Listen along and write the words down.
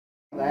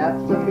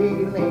That's the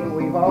feeling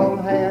we've all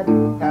had.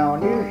 How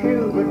new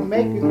shoes would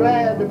make you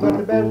glad, but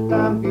the best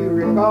time you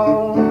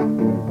recall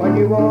when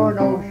you wore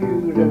no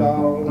shoes at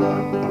all.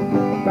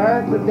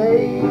 Back the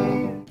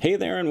days. Hey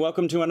there, and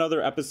welcome to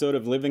another episode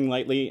of Living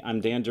Lightly.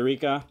 I'm Dan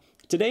Derica.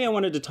 Today I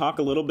wanted to talk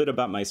a little bit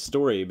about my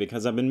story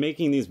because I've been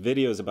making these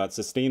videos about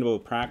sustainable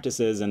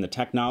practices and the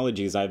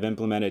technologies I've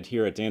implemented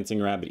here at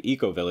Dancing Rabbit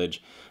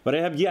Ecovillage, but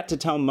I have yet to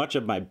tell much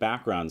of my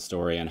background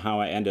story and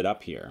how I ended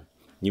up here.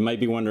 You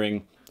might be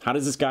wondering, how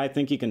does this guy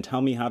think he can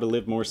tell me how to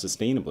live more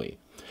sustainably?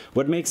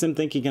 What makes him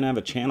think he can have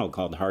a channel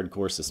called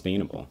Hardcore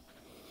Sustainable?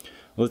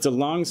 Well, it's a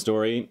long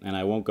story, and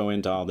I won't go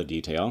into all the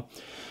detail,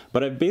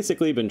 but I've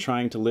basically been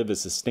trying to live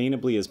as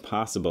sustainably as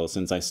possible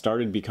since I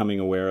started becoming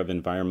aware of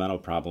environmental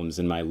problems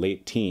in my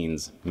late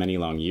teens, many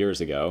long years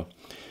ago.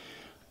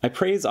 I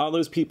praise all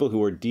those people who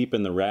were deep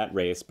in the rat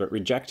race but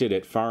rejected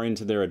it far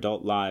into their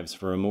adult lives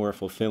for a more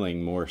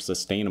fulfilling, more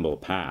sustainable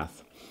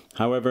path.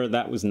 However,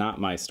 that was not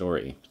my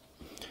story.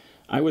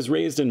 I was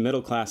raised in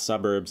middle-class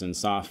suburbs and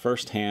saw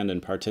firsthand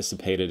and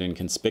participated in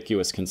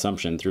conspicuous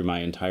consumption through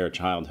my entire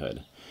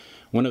childhood.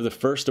 One of the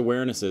first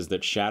awarenesses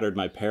that shattered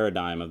my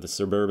paradigm of the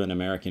suburban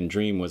American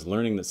dream was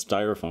learning that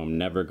styrofoam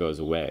never goes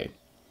away.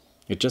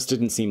 It just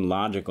didn't seem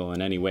logical in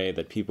any way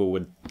that people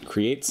would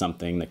create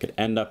something that could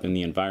end up in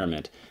the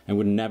environment and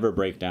would never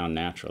break down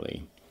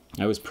naturally.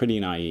 I was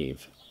pretty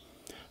naive.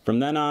 From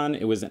then on,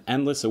 it was an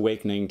endless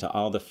awakening to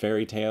all the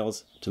fairy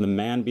tales, to the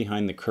man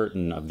behind the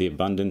curtain of the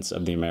abundance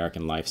of the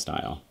American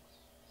lifestyle.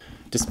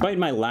 Despite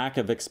my lack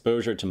of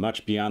exposure to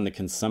much beyond the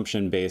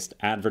consumption-based,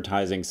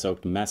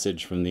 advertising-soaked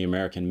message from the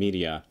American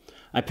media,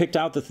 I picked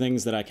out the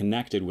things that I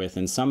connected with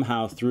and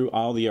somehow, through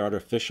all the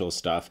artificial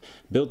stuff,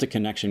 built a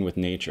connection with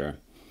nature.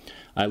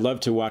 I love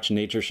to watch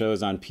nature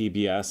shows on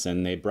PBS,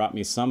 and they brought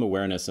me some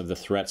awareness of the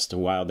threats to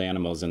wild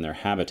animals and their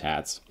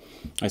habitats.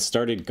 I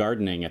started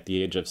gardening at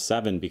the age of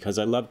 7 because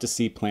I love to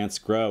see plants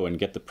grow and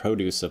get the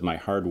produce of my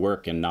hard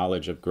work and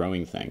knowledge of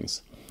growing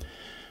things.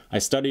 I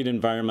studied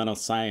environmental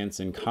science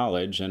in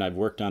college, and I've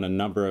worked on a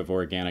number of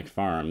organic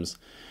farms.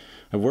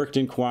 I've worked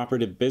in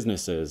cooperative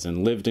businesses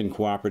and lived in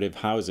cooperative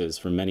houses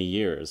for many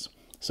years,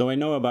 so I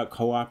know about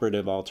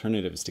cooperative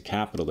alternatives to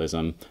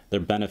capitalism, their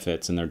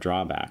benefits and their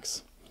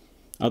drawbacks.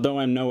 Although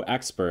I'm no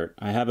expert,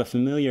 I have a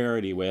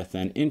familiarity with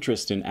and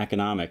interest in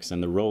economics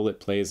and the role it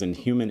plays in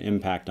human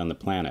impact on the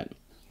planet.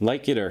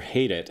 Like it or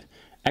hate it,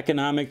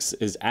 economics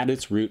is at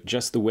its root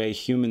just the way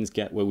humans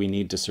get what we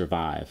need to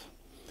survive.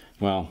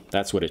 Well,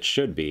 that's what it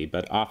should be,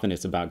 but often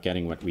it's about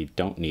getting what we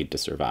don't need to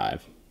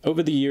survive.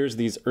 Over the years,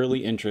 these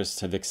early interests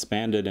have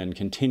expanded and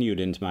continued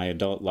into my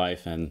adult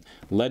life and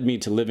led me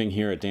to living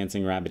here at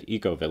Dancing Rabbit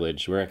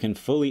Ecovillage, where I can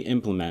fully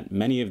implement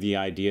many of the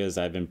ideas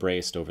I've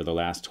embraced over the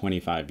last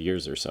 25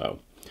 years or so.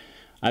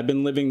 I've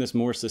been living this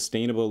more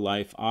sustainable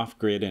life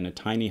off-grid in a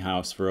tiny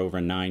house for over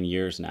 9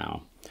 years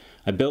now.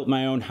 I built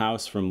my own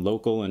house from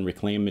local and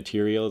reclaimed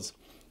materials.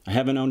 I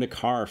haven't owned a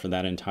car for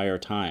that entire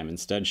time,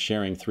 instead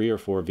sharing 3 or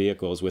 4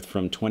 vehicles with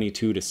from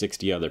 22 to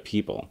 60 other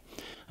people.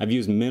 I've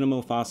used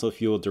minimal fossil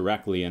fuel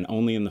directly and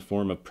only in the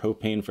form of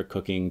propane for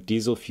cooking,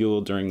 diesel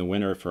fuel during the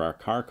winter for our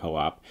car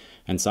co-op,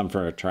 and some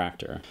for a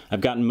tractor.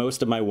 I've gotten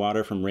most of my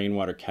water from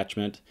rainwater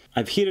catchment.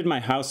 I've heated my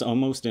house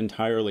almost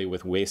entirely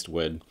with waste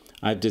wood.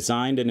 I've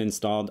designed and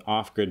installed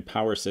off-grid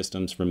power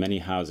systems for many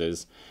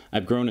houses.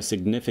 I've grown a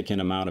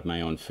significant amount of my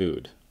own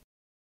food.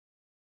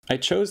 I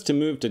chose to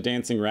move to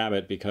Dancing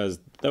Rabbit because,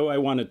 though I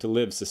wanted to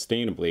live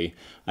sustainably,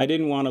 I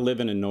didn't want to live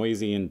in a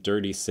noisy and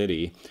dirty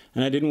city,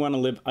 and I didn't want to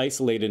live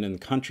isolated in the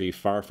country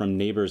far from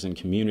neighbors and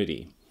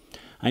community.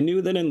 I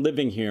knew that in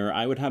living here,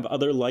 I would have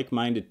other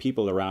like-minded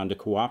people around to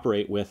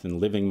cooperate with in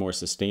living more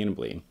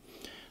sustainably.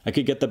 I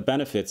could get the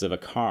benefits of a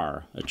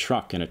car, a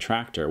truck, and a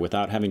tractor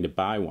without having to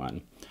buy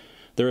one.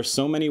 There are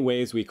so many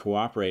ways we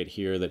cooperate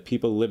here that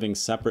people living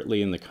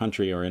separately in the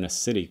country or in a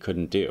city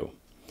couldn't do.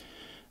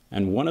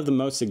 And one of the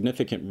most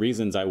significant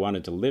reasons I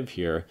wanted to live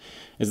here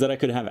is that I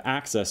could have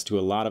access to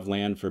a lot of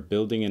land for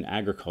building and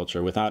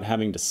agriculture without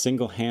having to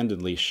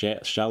single-handedly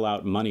shell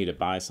out money to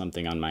buy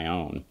something on my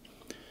own.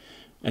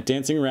 At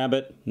Dancing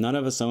Rabbit, none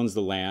of us owns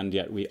the land,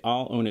 yet we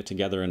all own it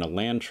together in a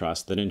land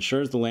trust that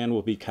ensures the land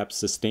will be kept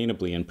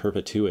sustainably in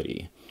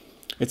perpetuity.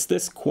 It's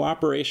this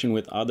cooperation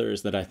with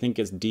others that I think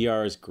is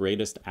DR's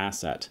greatest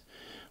asset.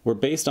 We're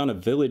based on a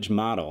village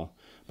model,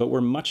 but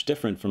we're much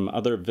different from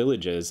other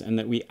villages in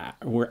that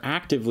we're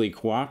actively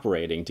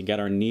cooperating to get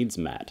our needs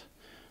met.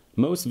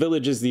 Most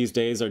villages these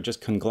days are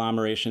just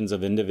conglomerations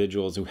of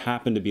individuals who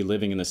happen to be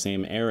living in the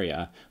same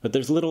area, but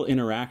there's little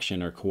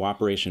interaction or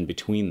cooperation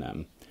between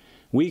them.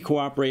 We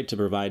cooperate to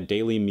provide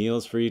daily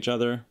meals for each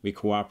other. We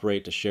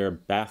cooperate to share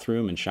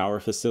bathroom and shower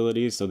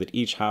facilities so that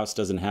each house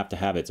doesn't have to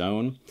have its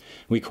own.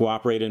 We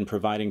cooperate in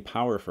providing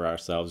power for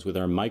ourselves with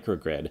our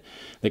microgrid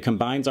that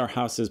combines our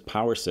house's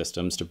power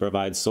systems to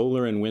provide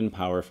solar and wind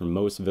power for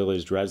most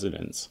village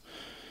residents.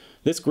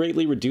 This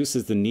greatly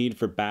reduces the need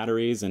for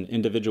batteries and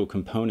individual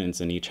components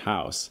in each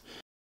house.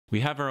 We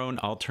have our own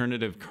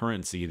alternative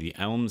currency, the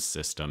ELMS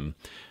system,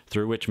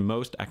 through which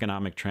most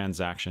economic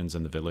transactions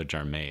in the village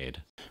are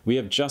made. We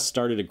have just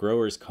started a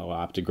growers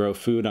co-op to grow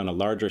food on a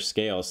larger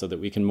scale so that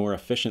we can more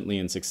efficiently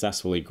and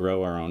successfully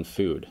grow our own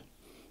food.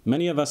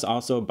 Many of us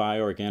also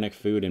buy organic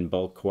food in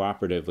bulk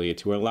cooperatively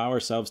to allow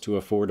ourselves to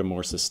afford a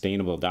more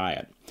sustainable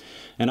diet.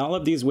 And all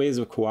of these ways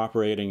of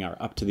cooperating are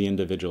up to the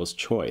individual's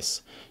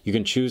choice. You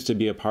can choose to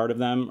be a part of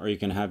them, or you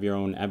can have your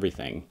own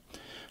everything.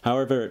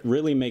 However, it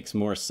really makes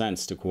more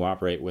sense to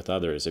cooperate with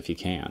others if you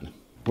can.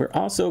 We're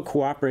also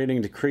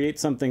cooperating to create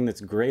something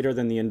that's greater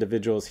than the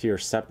individuals here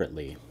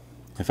separately.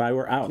 If I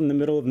were out in the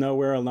middle of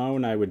nowhere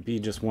alone, I would be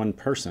just one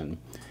person.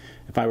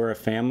 If I were a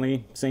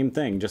family, same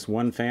thing, just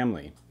one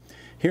family.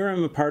 Here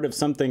I'm a part of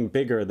something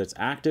bigger that's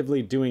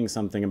actively doing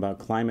something about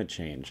climate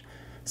change,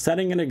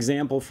 setting an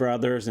example for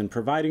others and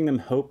providing them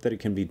hope that it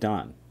can be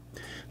done.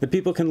 That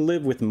people can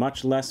live with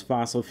much less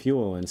fossil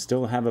fuel and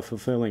still have a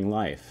fulfilling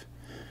life.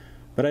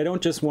 But I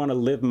don't just want to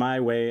live my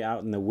way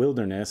out in the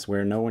wilderness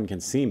where no one can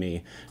see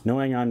me,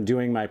 knowing I'm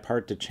doing my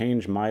part to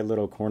change my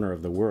little corner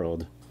of the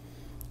world.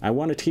 I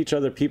want to teach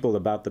other people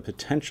about the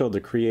potential to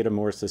create a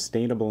more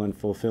sustainable and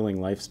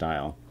fulfilling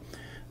lifestyle.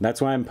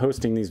 That's why I'm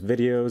posting these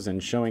videos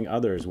and showing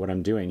others what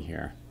I'm doing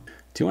here.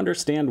 To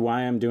understand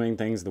why I'm doing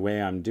things the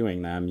way I'm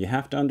doing them, you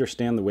have to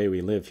understand the way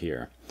we live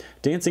here.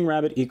 Dancing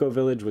Rabbit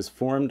Ecovillage was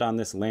formed on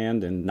this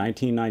land in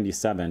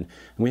 1997, and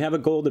we have a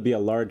goal to be a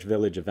large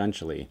village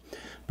eventually.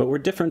 But we're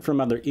different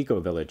from other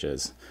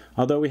eco-villages.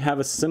 Although we have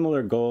a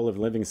similar goal of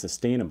living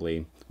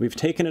sustainably, we've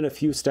taken it a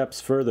few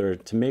steps further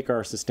to make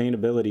our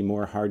sustainability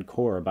more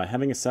hardcore by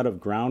having a set of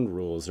ground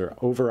rules or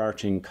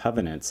overarching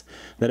covenants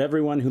that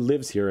everyone who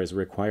lives here is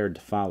required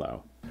to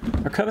follow.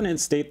 Our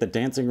covenants state that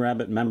Dancing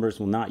Rabbit members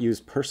will not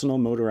use personal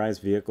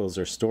motorized vehicles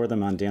or store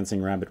them on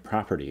Dancing Rabbit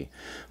property.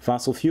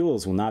 Fossil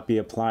fuels will not be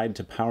applied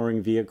to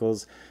powering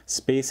vehicles,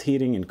 space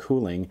heating and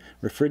cooling,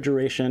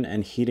 refrigeration,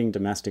 and heating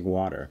domestic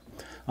water.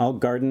 All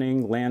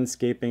gardening,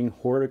 landscaping,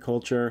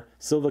 horticulture,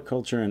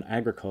 silviculture, and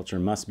agriculture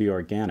must be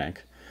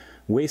organic.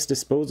 Waste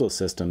disposal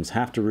systems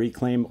have to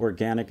reclaim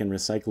organic and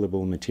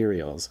recyclable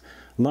materials.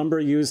 Lumber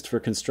used for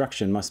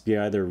construction must be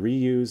either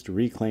reused,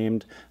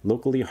 reclaimed,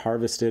 locally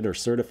harvested, or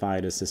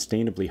certified as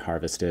sustainably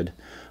harvested.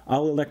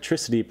 All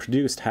electricity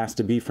produced has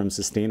to be from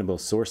sustainable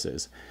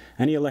sources.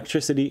 Any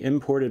electricity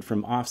imported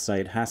from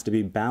off-site has to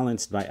be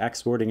balanced by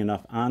exporting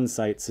enough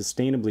on-site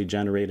sustainably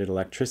generated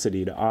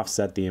electricity to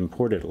offset the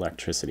imported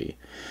electricity.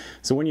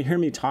 So when you hear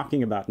me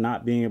talking about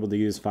not being able to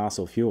use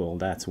fossil fuel,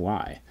 that's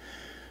why.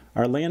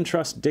 Our land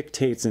trust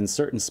dictates in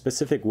certain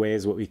specific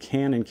ways what we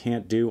can and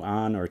can't do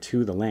on or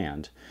to the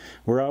land.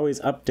 We're always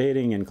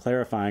updating and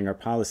clarifying our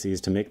policies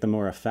to make them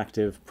more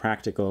effective,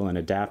 practical, and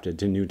adapted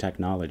to new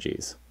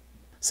technologies.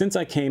 Since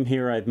I came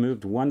here, I've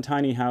moved one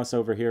tiny house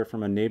over here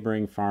from a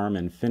neighboring farm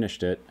and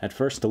finished it, at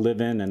first to live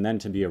in and then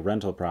to be a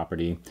rental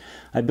property.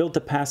 I built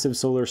the passive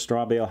solar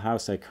straw bale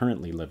house I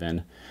currently live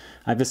in.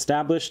 I've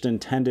established and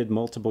tended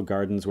multiple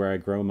gardens where I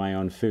grow my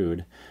own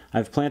food.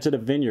 I've planted a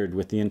vineyard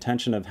with the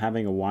intention of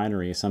having a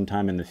winery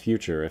sometime in the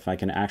future if I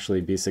can actually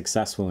be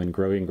successful in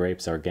growing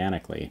grapes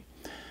organically.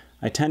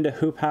 I tend a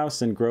hoop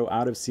house and grow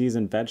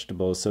out-of-season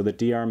vegetables so that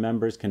DR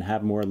members can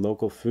have more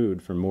local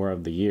food for more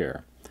of the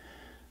year.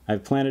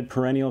 I've planted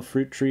perennial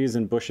fruit trees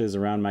and bushes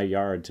around my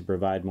yard to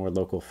provide more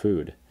local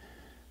food.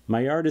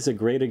 My yard is a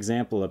great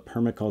example of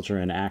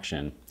permaculture in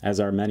action, as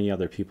are many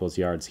other people's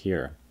yards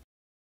here.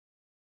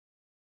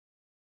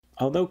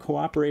 Although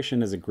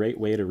cooperation is a great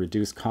way to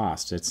reduce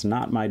costs, it's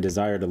not my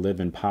desire to live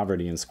in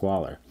poverty and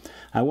squalor.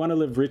 I want to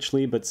live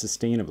richly but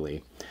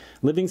sustainably.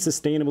 Living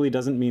sustainably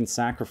doesn't mean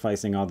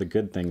sacrificing all the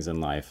good things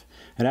in life.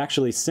 It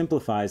actually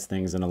simplifies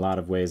things in a lot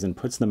of ways and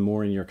puts them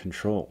more in your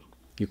control.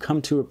 You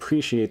come to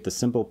appreciate the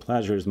simple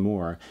pleasures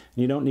more,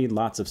 and you don't need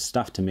lots of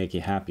stuff to make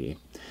you happy.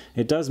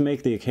 It does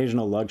make the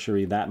occasional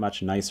luxury that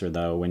much nicer,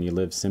 though, when you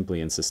live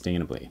simply and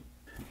sustainably.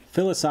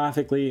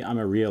 Philosophically, I'm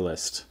a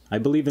realist. I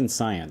believe in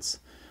science.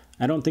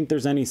 I don't think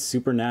there's any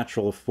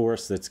supernatural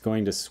force that's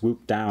going to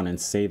swoop down and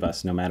save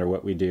us no matter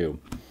what we do.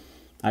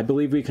 I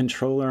believe we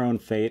control our own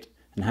fate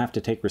and have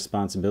to take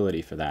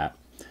responsibility for that.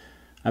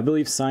 I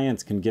believe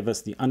science can give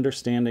us the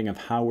understanding of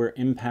how we're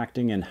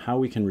impacting and how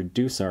we can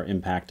reduce our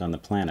impact on the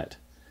planet.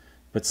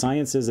 But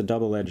science is a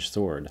double-edged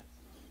sword.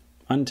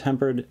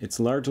 Untempered, it's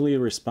largely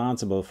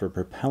responsible for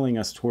propelling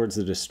us towards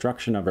the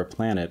destruction of our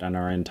planet and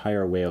our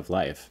entire way of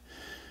life.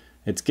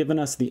 It's given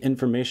us the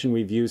information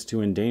we've used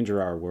to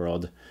endanger our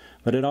world,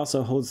 but it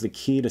also holds the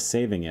key to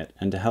saving it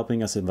and to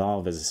helping us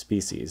evolve as a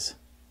species.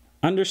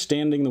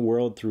 Understanding the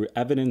world through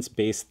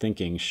evidence-based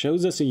thinking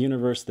shows us a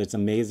universe that's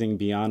amazing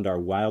beyond our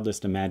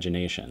wildest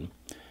imagination.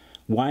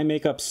 Why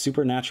make up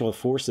supernatural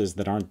forces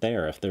that aren't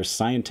there if there's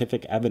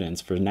scientific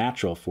evidence for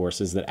natural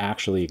forces that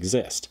actually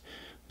exist,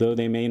 though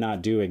they may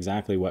not do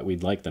exactly what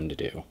we'd like them to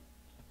do?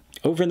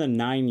 Over the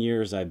 9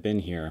 years I've been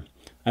here,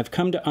 I've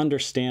come to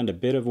understand a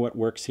bit of what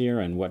works here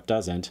and what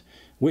doesn't,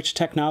 which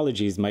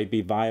technologies might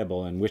be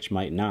viable and which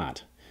might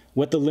not,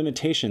 what the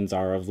limitations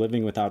are of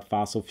living without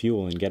fossil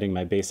fuel and getting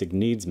my basic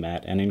needs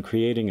met and in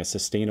creating a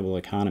sustainable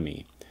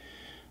economy.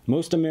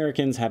 Most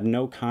Americans have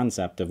no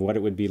concept of what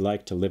it would be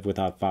like to live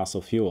without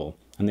fossil fuel,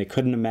 and they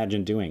couldn't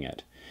imagine doing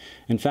it.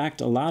 In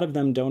fact, a lot of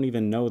them don't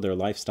even know their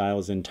lifestyle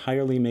is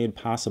entirely made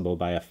possible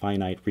by a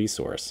finite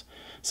resource,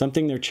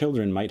 something their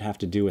children might have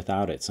to do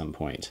without at some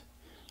point.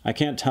 I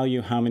can't tell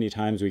you how many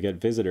times we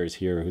get visitors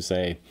here who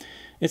say,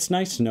 "It's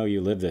nice to know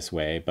you live this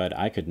way, but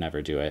I could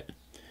never do it."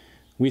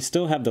 We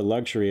still have the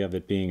luxury of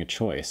it being a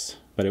choice,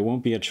 but it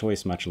won't be a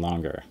choice much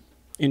longer.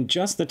 In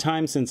just the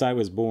time since I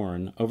was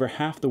born, over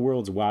half the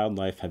world's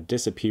wildlife have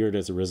disappeared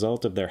as a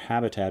result of their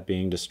habitat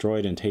being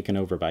destroyed and taken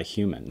over by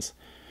humans.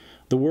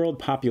 The world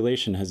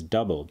population has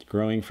doubled,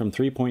 growing from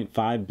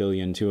 3.5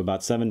 billion to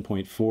about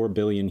 7.4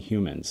 billion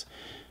humans,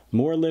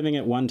 more living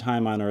at one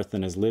time on Earth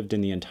than has lived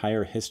in the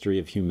entire history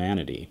of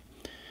humanity.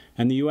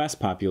 And the US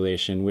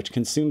population, which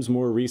consumes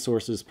more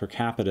resources per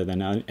capita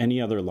than any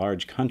other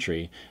large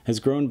country, has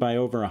grown by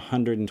over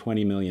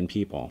 120 million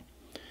people.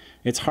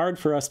 It's hard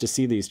for us to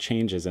see these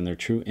changes and their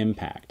true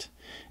impact.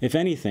 If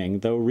anything,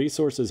 though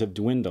resources have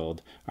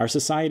dwindled, our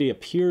society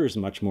appears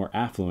much more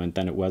affluent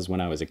than it was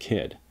when I was a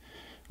kid.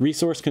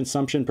 Resource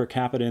consumption per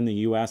capita in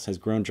the US has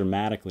grown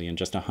dramatically in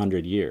just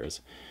 100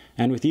 years,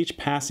 and with each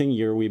passing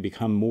year we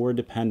become more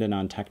dependent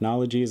on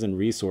technologies and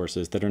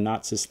resources that are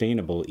not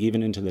sustainable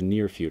even into the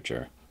near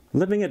future.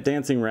 Living at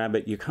Dancing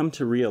Rabbit, you come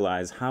to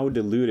realize how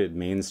deluded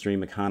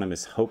mainstream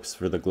economists' hopes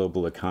for the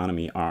global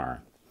economy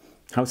are.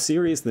 How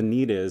serious the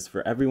need is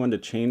for everyone to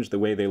change the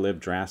way they live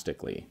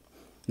drastically.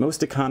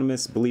 Most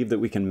economists believe that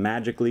we can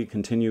magically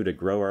continue to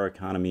grow our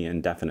economy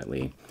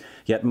indefinitely,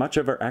 yet much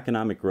of our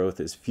economic growth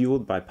is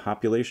fueled by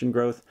population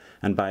growth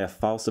and by a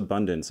false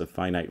abundance of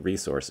finite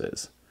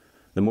resources.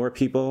 The more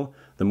people,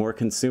 the more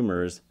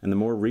consumers, and the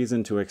more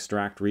reason to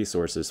extract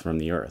resources from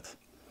the earth.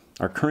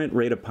 Our current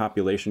rate of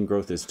population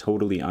growth is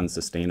totally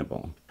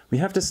unsustainable. We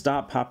have to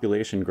stop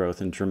population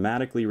growth and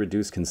dramatically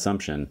reduce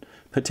consumption,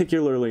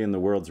 particularly in the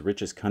world's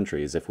richest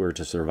countries, if we're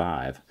to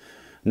survive.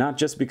 Not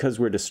just because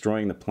we're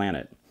destroying the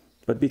planet,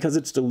 but because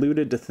it's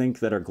deluded to think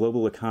that our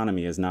global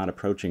economy is not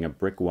approaching a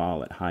brick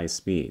wall at high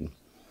speed.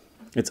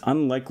 It's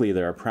unlikely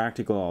there are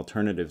practical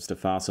alternatives to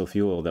fossil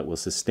fuel that will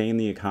sustain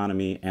the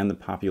economy and the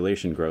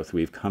population growth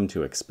we've come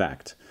to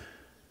expect.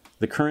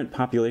 The current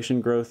population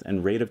growth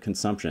and rate of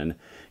consumption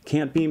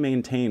can't be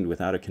maintained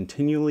without a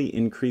continually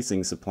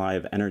increasing supply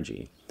of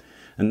energy.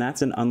 And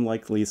that's an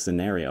unlikely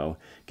scenario,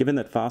 given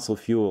that fossil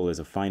fuel is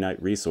a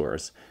finite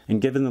resource,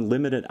 and given the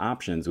limited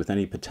options with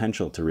any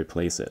potential to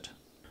replace it.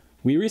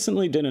 We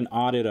recently did an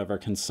audit of our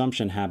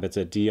consumption habits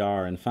at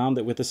DR and found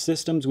that with the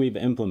systems we've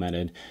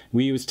implemented,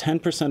 we use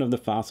 10% of the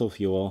fossil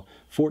fuel,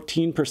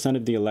 14%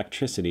 of the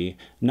electricity,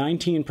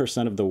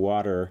 19% of the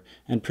water,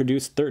 and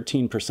produce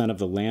 13% of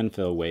the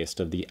landfill waste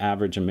of the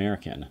average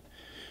American.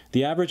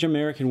 The average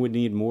American would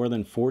need more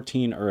than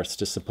 14 Earths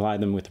to supply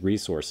them with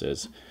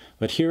resources,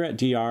 but here at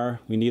DR,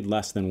 we need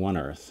less than one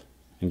Earth.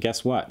 And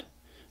guess what?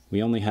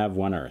 We only have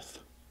one Earth.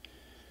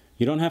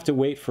 You don't have to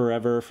wait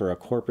forever for a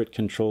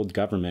corporate-controlled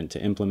government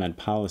to implement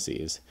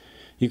policies.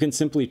 You can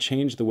simply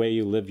change the way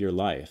you live your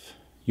life.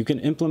 You can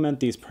implement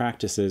these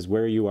practices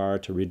where you are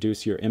to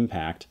reduce your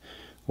impact,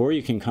 or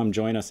you can come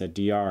join us at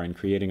DR in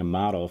creating a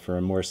model for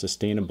a more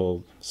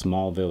sustainable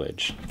small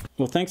village.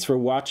 Well, thanks for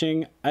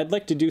watching. I'd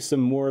like to do some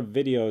more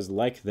videos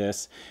like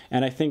this,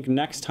 and I think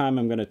next time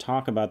I'm going to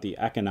talk about the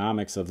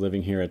economics of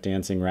living here at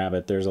Dancing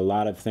Rabbit. There's a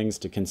lot of things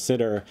to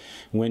consider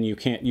when you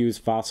can't use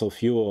fossil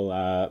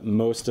fuel.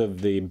 Most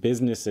of the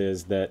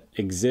businesses that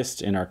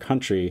exist in our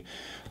country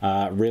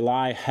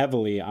rely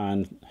heavily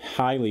on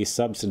highly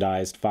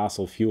subsidized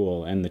fossil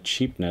fuel, and the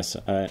cheapness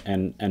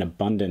and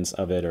abundance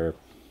of it, or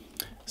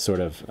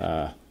sort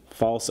of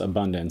false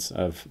abundance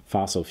of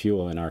fossil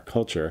fuel in our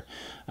culture.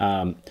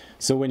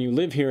 So when you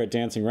live here at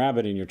Dancing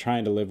Rabbit and you're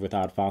trying to live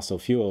without fossil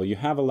fuel, you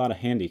have a lot of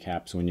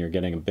handicaps when you're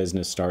getting a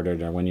business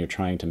started or when you're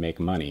trying to make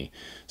money.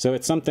 So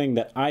it's something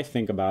that I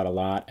think about a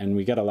lot, and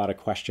we get a lot of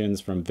questions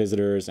from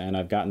visitors, and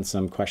I've gotten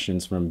some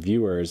questions from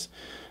viewers.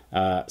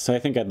 So I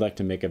think I'd like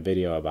to make a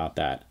video about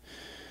that.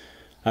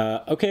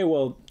 Okay,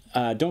 well,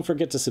 don't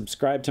forget to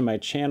subscribe to my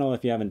channel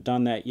if you haven't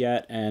done that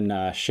yet,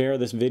 and share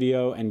this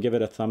video and give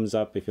it a thumbs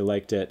up if you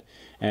liked it.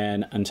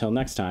 And until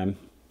next time.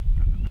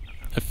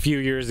 A few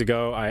years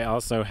ago, I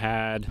also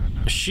had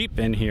sheep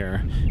in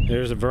here.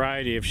 There's a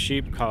variety of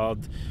sheep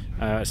called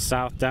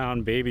South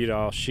Down baby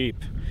doll sheep.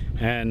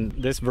 And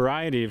this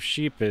variety of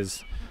sheep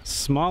is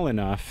small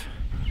enough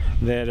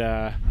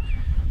that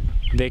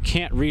they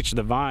can't reach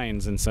the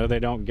vines, and so they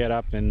don't get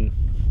up and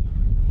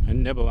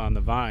nibble on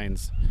the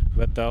vines,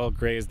 but they'll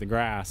graze the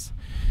grass.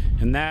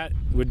 And that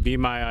would be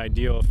my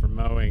ideal for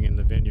mowing in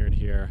the vineyard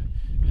here.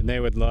 And they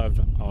would love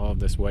all of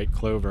this white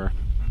clover.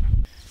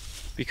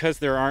 Because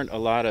there aren't a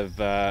lot of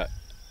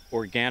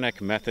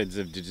organic methods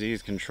of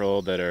disease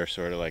control that are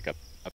sort of like a